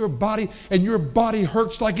energy in your body, and your body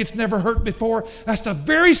hurts like it's never hurt before. That's the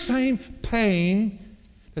very same pain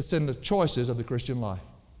that's in the choices of the Christian life.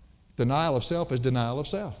 Denial of self is denial of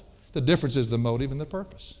self. The difference is the motive and the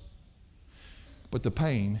purpose. But the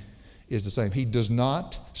pain is the same. He does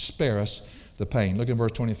not spare us the pain. Look in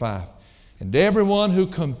verse 25. And everyone who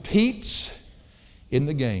competes in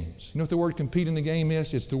the games. You know what the word compete in the game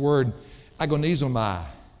is? It's the word agonizomai.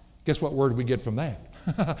 Guess what word we get from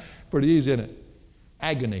that? Pretty easy, isn't it?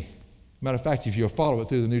 Agony. Matter of fact, if you'll follow it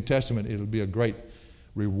through the New Testament, it'll be a great,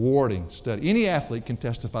 rewarding study. Any athlete can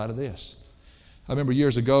testify to this. I remember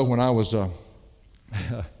years ago when I was,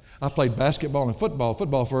 I played basketball and football.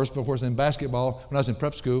 Football first, but of course then basketball when I was in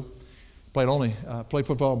prep school. Played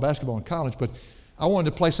football and basketball in college, but I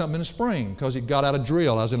wanted to play something in the spring because it got out of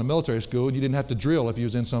drill. I was in a military school, and you didn't have to drill if you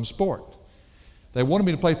was in some sport. They wanted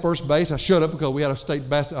me to play first base. I should have because we had a state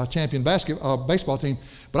champion baseball team.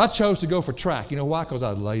 But I chose to go for track. You know why? Because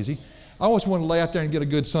I was lazy. I always wanted to lay out there and get a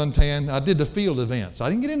good suntan. I did the field events. I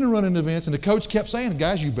didn't get into running events, and the coach kept saying,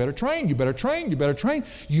 guys, you better train, you better train, you better train.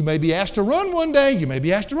 You may be asked to run one day. You may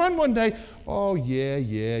be asked to run one day. Oh,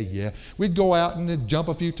 yeah. We'd go out and jump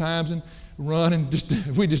a few times and run, and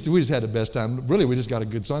we just had the best time. Really, we just got a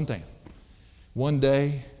good suntan. One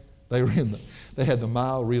day, they had the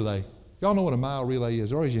mile relay. Y'all know what a mile relay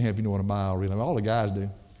is? Or raise your hand if you know what a mile relay is. All the guys do.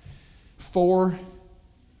 4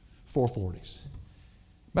 440s.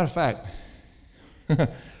 Matter of fact, it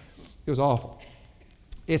was awful.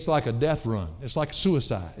 It's like a death run. It's like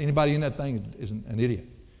suicide. Anybody in that thing is an idiot.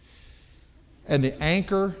 And the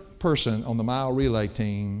anchor person on the mile relay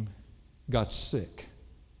team got sick.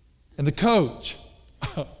 And the coach,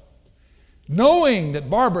 knowing that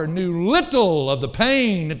Barber knew little of the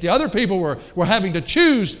pain that the other people were having to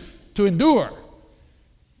choose to endure,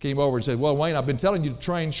 came over and said, well, Wayne, I've been telling you to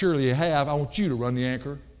train. Surely you have. I want you to run the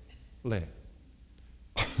anchor leg.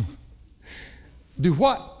 Do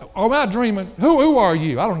what? Am I dreaming? Who are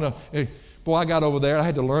you? I don't know. Boy, I got over there. I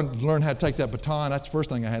had to learn how to take that baton. That's the first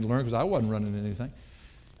thing I had to learn because I wasn't running anything.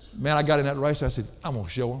 Man, I got in that race. I said, I'm going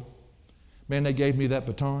to show them. Man, they gave me that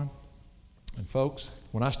baton. And folks,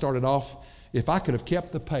 when I started off, if I could have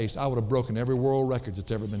kept the pace, I would have broken every world record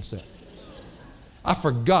that's ever been set. I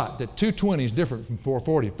forgot that 220 is different from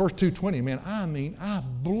 440. First 220, man, I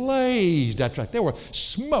blazed that track. There was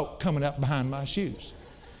smoke coming out behind my shoes.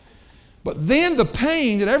 But then the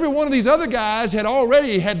pain that every one of these other guys had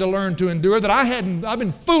already had to learn to endure, that I've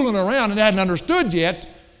been fooling around and hadn't understood yet,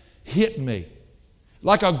 hit me.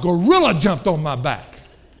 Like a gorilla jumped on my back.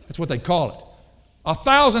 That's what they call it.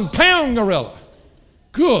 1,000-pound gorilla.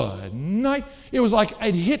 Good night. It was like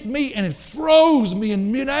it hit me and it froze me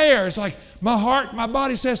in midair. It's like my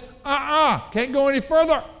body says, can't go any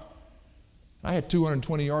further. I had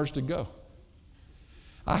 220 yards to go.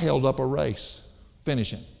 I held up a race,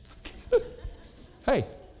 finishing. Hey,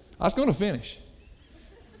 I was going to finish.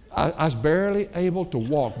 I was barely able to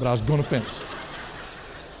walk, but I was going to finish.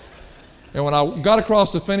 And when I got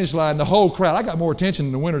across the finish line, the whole crowd, I got more attention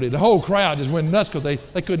than the winner did. The whole crowd just went nuts because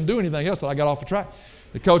they couldn't do anything else till I got off the track.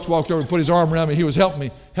 The coach walked over and put his arm around me. He was helping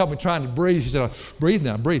me trying to breathe. He said, breathe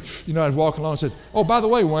now, breathe. You know, I was walking along and said, oh, by the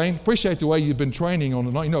way, Wayne, appreciate the way you've been training on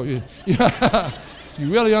the night.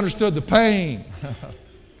 You really understood the pain.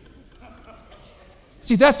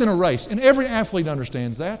 See, that's in a race, and every athlete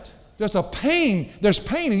understands that. There's pain,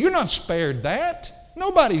 and you're not spared that.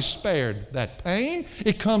 Nobody's spared that pain.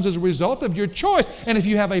 It comes as a result of your choice. And if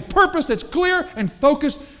you have a purpose that's clear and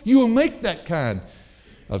focused, you will make that kind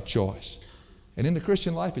of choice. And in the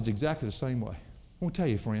Christian life, it's exactly the same way. I want to tell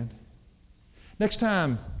you, friend. Next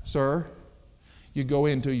time, sir, you go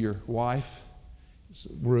into your wife's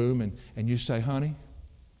room and you say, honey,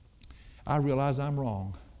 I realize I'm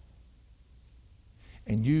wrong.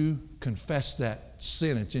 And you confess that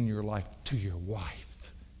sin that's in your life to your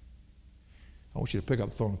wife. I want you to pick up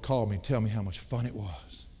the phone and call me and tell me how much fun it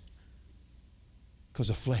was. Because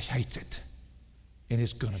the flesh hates it. And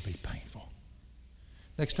it's going to be painful.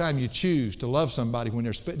 Next time you choose to love somebody when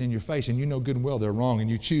they're spitting in your face and you know good and well they're wrong, and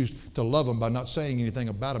you choose to love them by not saying anything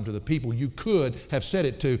about them to the people you could have said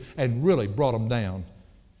it to and really brought them down,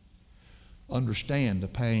 understand the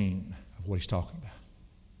pain of what he's talking about.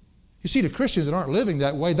 You see, the Christians that aren't living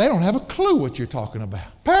that way, they don't have a clue what you're talking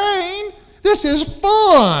about. Pain? This is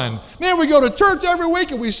fun. Man, we go to church every week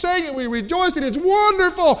and we sing and we rejoice and it's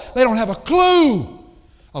wonderful. They don't have a clue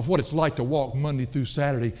of what it's like to walk Monday through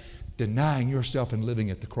Saturday denying yourself and living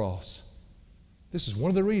at the cross. This is one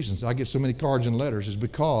of the reasons I get so many cards and letters is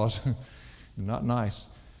because, not nice,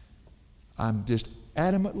 I'm just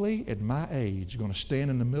adamantly at my age going to stand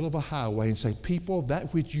in the middle of a highway and say, people,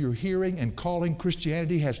 that which you're hearing and calling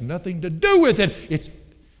Christianity has nothing to do with it. It's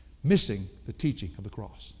missing the teaching of the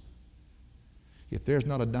cross. If there's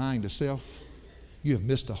not a dying to self, you have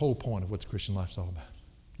missed the whole point of what the Christian life's all about.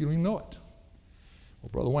 You don't even know it. Well,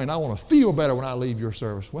 Brother Wayne, I want to feel better when I leave your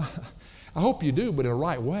service. Well, I hope you do, but in a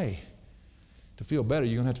right way. To feel better,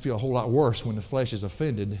 you're going to have to feel a whole lot worse when the flesh is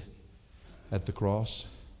offended at the cross.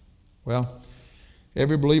 Well,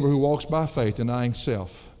 every believer who walks by faith, denying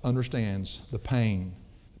self, understands the pain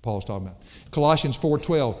that Paul's talking about. Colossians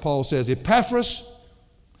 4:12, Paul says, Epaphras,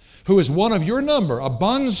 who is one of your number, a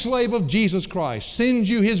bondslave of Jesus Christ, sends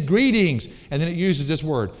you his greetings. And then it uses this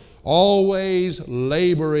word, always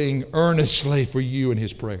laboring earnestly for you in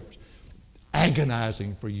his prayers,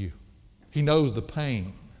 agonizing for you. He knows the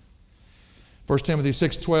pain. 1 Timothy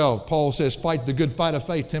 6:12, Paul says, fight the good fight of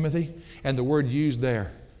faith, Timothy. And the word used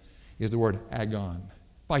there is the word agon.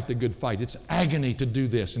 Fight the good fight. It's agony to do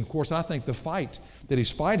this. And of course, I think the fight that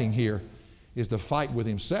he's fighting here is the fight with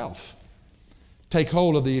himself. Take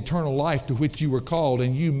hold of the eternal life to which you were called,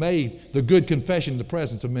 and you made the good confession in the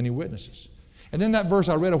presence of many witnesses. And then that verse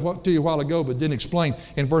I read to you a while ago but didn't explain,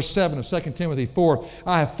 in verse 7 of 2 Timothy 4,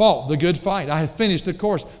 I have fought the good fight. I have finished the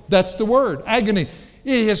course. That's the word, agony.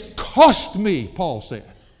 It has cost me, Paul said.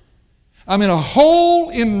 I'm in a hole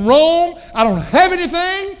in Rome. I don't have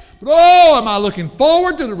anything, but oh, am I looking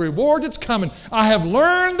forward to the reward that's coming. I have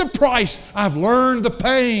learned the price. I've learned the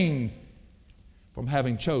pain from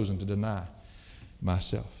having chosen to deny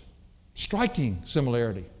myself. Striking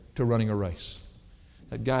similarity to running a race.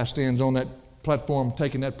 That guy stands on that platform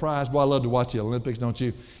taking that prize. Boy, I love to watch the Olympics, don't you?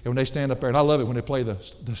 And when they stand up there, and I love it when they play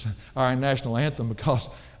our national anthem, because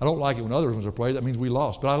I don't like it when other ones are played. That means we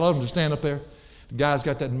lost. But I love them to stand up there. The guy's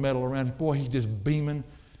got that medal around him. Boy, he's just beaming.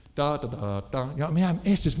 Da, da, da, da. You know what I mean?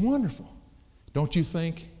 It's just wonderful. Don't you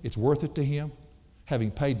think it's worth it to him,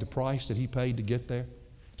 having paid the price that he paid to get there?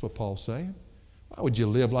 That's what Paul's saying. Why would you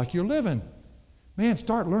live like you're living? Man,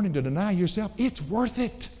 start learning to deny yourself. It's worth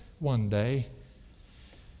it one day.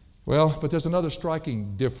 Well, but there's another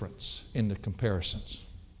striking difference in the comparisons.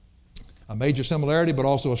 A major similarity, but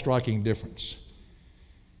also a striking difference.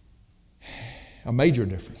 A major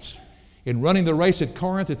difference. In running the race at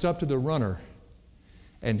Corinth, it's up to the runner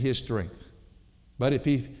and his strength. But if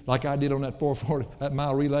he, like I did on that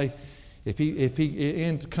mile relay, if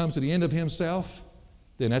he comes to the end of himself,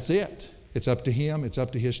 then that's it. It's up to him. It's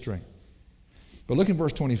up to his strength. But look in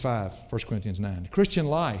verse 25, 1 Corinthians 9. The Christian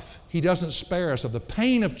life, he doesn't spare us of the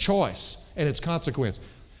pain of choice and its consequence.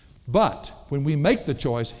 But when we make the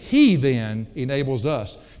choice, he then enables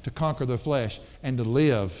us to conquer the flesh and to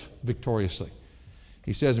live victoriously.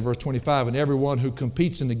 He says in verse 25, and everyone who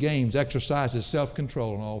competes in the games exercises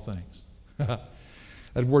self-control in all things.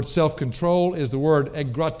 That word self-control is the word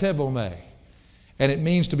egratevome, and it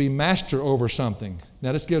means to be master over something.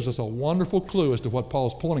 Now this gives us a wonderful clue as to what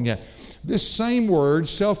Paul's pointing at. This same word,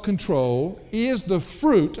 self-control, is the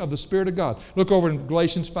fruit of the Spirit of God. Look over in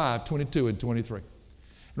Galatians 5, 22 and 23.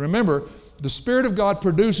 Remember, the Spirit of God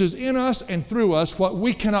produces in us and through us what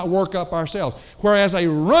we cannot work up ourselves. Whereas a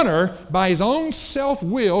runner, by his own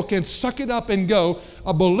self-will, can suck it up and go.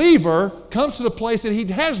 A believer comes to the place that he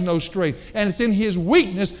has no strength. And it's in his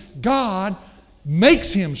weakness, God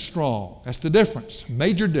makes him strong. That's the difference,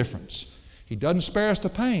 major difference. He doesn't spare us the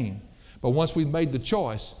pain. But once we've made the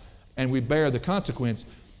choice and we bear the consequence,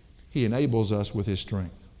 he enables us with his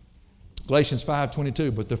strength. Galatians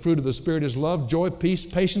 5:22, but the fruit of the Spirit is love, joy, peace,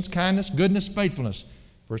 patience, kindness, goodness, faithfulness.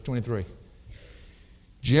 Verse 23.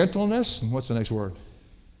 Gentleness, and what's the next word?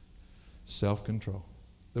 Self-control.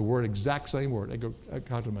 The word, exact same word,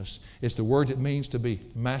 egotimus. It's the word that means to be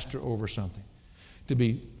master over something, to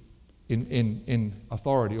be in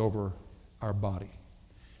authority over our body.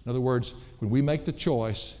 In other words, when we make the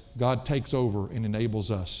choice, God takes over and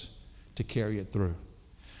enables us to carry it through.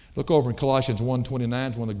 Look over in Colossians 1:29.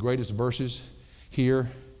 It's one of the greatest verses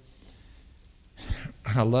here.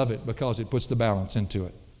 I love it because it puts the balance into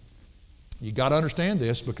it. You got to understand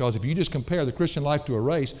this, because if you just compare the Christian life to a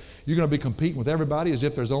race, you're going to be competing with everybody as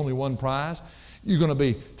if there's only one prize. You're going to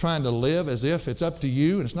be trying to live as if it's up to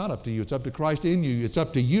you, and it's not up to you. It's up to Christ in you. It's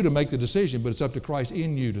up to you to make the decision, but it's up to Christ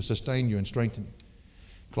in you to sustain you and strengthen you.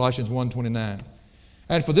 Colossians 1:29.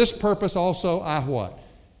 And for this purpose also I what?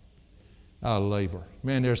 I labor.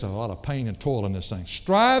 Man, there's a lot of pain and toil in this thing.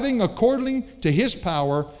 Striving according to his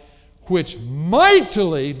power, which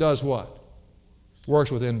mightily does what? Works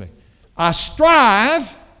within me. I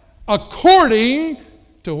strive according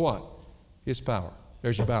to what? His power.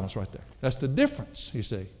 There's your balance right there. That's the difference, you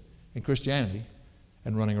see, in Christianity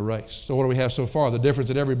and running a race. So what do we have so far? The difference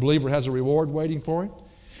that every believer has a reward waiting for him.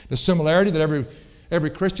 The similarity that every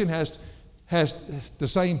Christian has the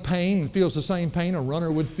same pain and feels the same pain a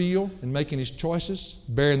runner would feel in making his choices,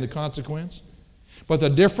 bearing the consequence. But the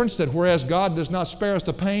difference that whereas God does not spare us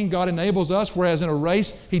the pain, God enables us, whereas in a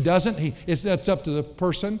race He doesn't. That's up to the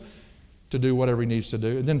person to do whatever he needs to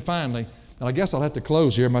do. And then finally, and I guess I'll have to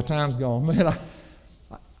close here. My time's gone. Man,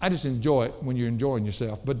 I just enjoy it when you're enjoying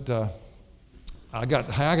yourself. But I got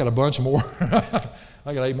a bunch more.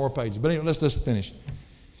 I got 8 more pages. But anyway, let's just finish.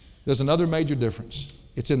 There's another major difference.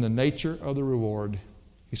 It's in the nature of the reward.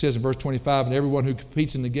 He says in verse 25, and everyone who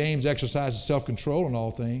competes in the games exercises self-control in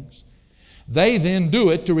all things. They then do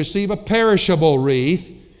it to receive a perishable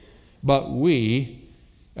wreath, but we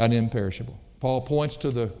an imperishable. Paul points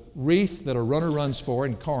to the wreath that a runner runs for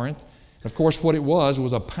in Corinth. Of course, what it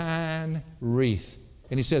was a pine wreath.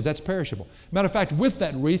 And he says that's perishable. Matter of fact, with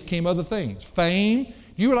that wreath came other things. Fame.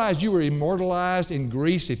 You realize you were immortalized in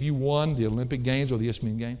Greece if you won the Olympic Games or the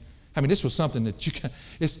Isthmian Games? I mean, this was something that you can,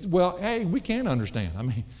 hey, we can understand. I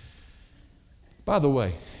mean, by the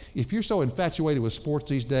way, if you're so infatuated with sports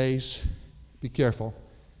these days, be careful.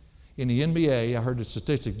 In the NBA, I heard a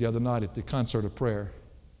statistic the other night at the concert of prayer.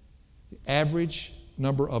 The average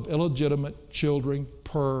number of illegitimate children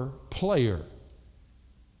per player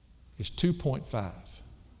is 2.5.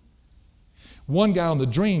 One guy on the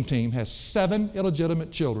Dream Team has 7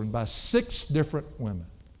 illegitimate children by 6 different women.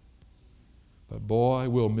 But boy,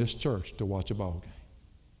 we'll miss church to watch a ball game.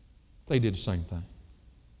 They did the same thing.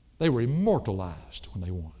 They were immortalized when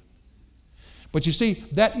they won. But you see,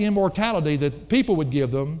 that immortality that people would give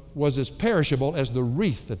them was as perishable as the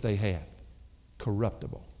wreath that they had,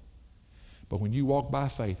 corruptible. But when you walk by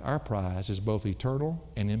faith, our prize is both eternal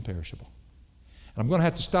and imperishable. And I'm going to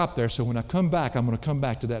have to stop there, so when I come back, I'm going to come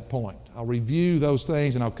back to that point. I'll review those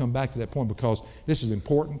things and I'll come back to that point because this is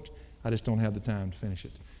important. I just don't have the time to finish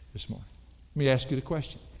it this morning. Let me ask you the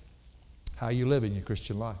question. How are you living your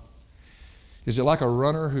Christian life? Is it like a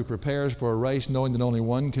runner who prepares for a race knowing that only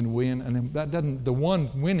one can win? And the one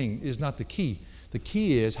winning is not the key. The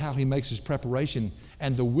key is how he makes his preparation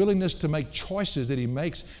and the willingness to make choices that he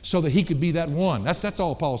makes so that he could be that one. That's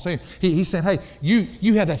all Paul's saying. He's saying, hey,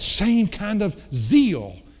 you have that same kind of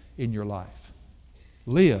zeal in your life.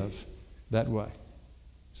 Live that way.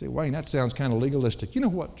 Say, Wayne, that sounds kind of legalistic. You know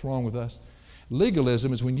what's wrong with us?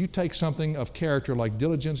 Legalism is when you take something of character like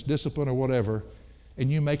diligence, discipline, or whatever, and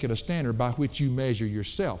you make it a standard by which you measure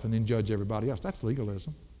yourself and then judge everybody else. That's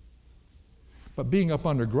legalism. But being up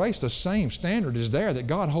under grace, the same standard is there that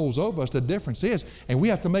God holds over us. The difference is, and we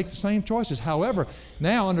have to make the same choices. However,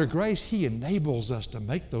 now under grace, He enables us to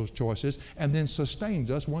make those choices and then sustains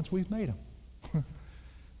us once we've made them.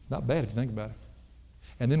 It's not bad if you think about it.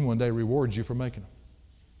 And then one day rewards you for making them.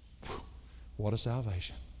 What a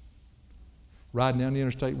salvation. Riding down the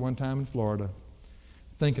interstate one time in Florida,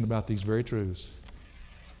 thinking about these very truths.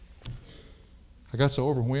 I got so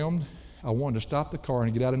overwhelmed, I wanted to stop the car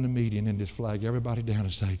and get out in the median and just flag everybody down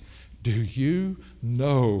and say, do you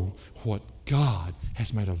know what God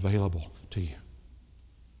has made available to you?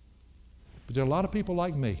 But there are a lot of people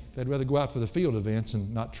like me. They'd rather go out for the field events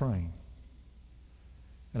and not train.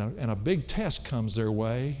 And a big test comes their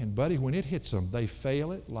way, and buddy, when it hits them, they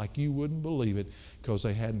fail it like you wouldn't believe it because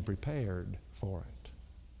they hadn't prepared for it.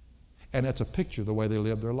 And that's a picture of the way they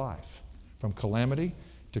live their life, from calamity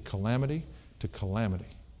to calamity to calamity,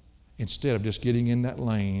 instead of just getting in that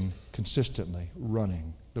lane consistently,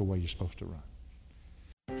 running the way you're supposed to run.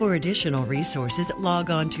 For additional resources, log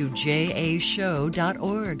on to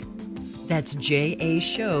jashow.org. That's jashow.org.